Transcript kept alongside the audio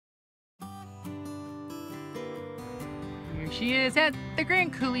She is at the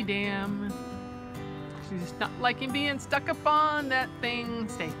Grand Coulee Dam. She's not liking being stuck up on that thing.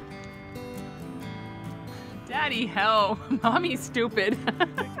 Stay. Daddy, hell. Mommy's stupid.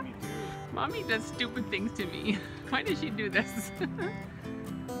 Mommy does stupid things to me. Why did she do this?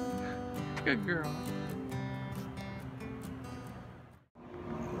 Good girl.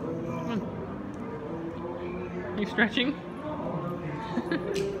 You stretching?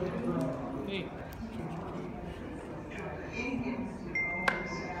 Hey.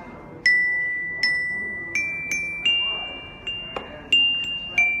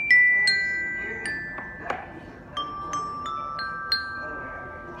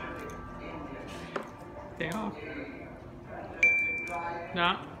 Stay off.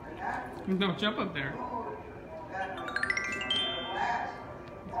 No. Don't jump up there.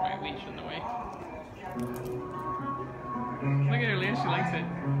 It's my leash in the way. Look at her leash, she likes it.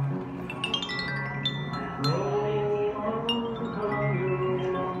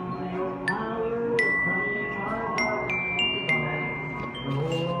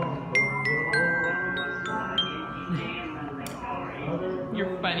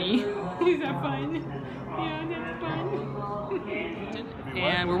 You're funny. Is that fun? Yeah, that's fun.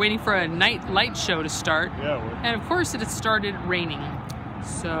 And we're waiting for a night light show to start. Yeah. And of course it has started raining.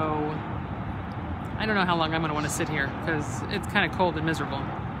 So I don't know how long I'm gonna want to sit here because it's kind of cold and miserable.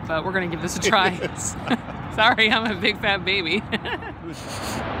 But we're gonna give this a try. Sorry, I'm a big fat baby.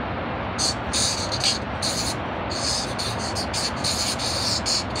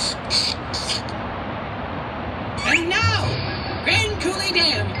 And now, Grand Coulee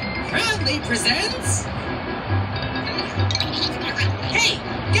Dam proudly presents... Hey,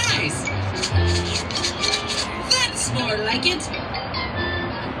 guys! That's more like it!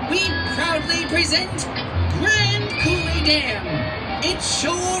 We proudly present Grand Coulee Dam! It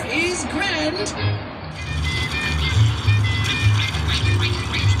sure is grand!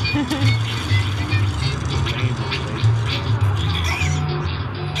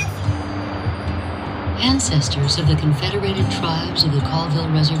 Ancestors of the Confederated Tribes of the Colville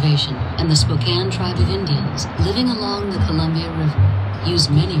Reservation and the Spokane Tribe of Indians living along the Columbia River use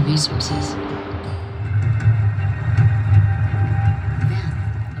many resources.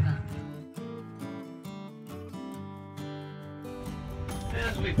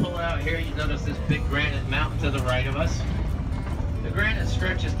 As we pull out here, you notice this big granite mountain to the right of us. The granite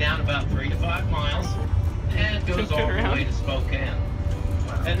stretches down about 3 to 5 miles and goes all the way to Spokane.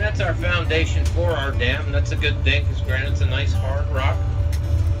 And that's our foundation for our dam. That's a good thing because granite's a nice hard rock.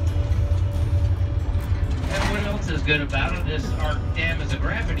 And what else is good about it is our dam is a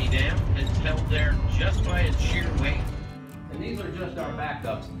gravity dam. It's held there just by its sheer weight. And these are just our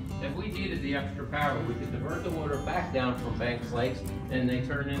backups. If we needed the extra power, we could divert the water back down from Banks Lakes and they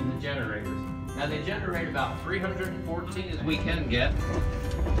turn into generators. Now they generate about 314 as we can get.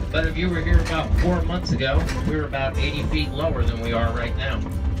 But if you were here about 4 months ago, we were about 80 feet lower than we are right now.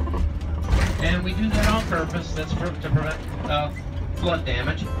 And we do that on purpose. That's to prevent flood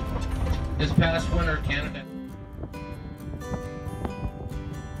damage. This past winter, Canada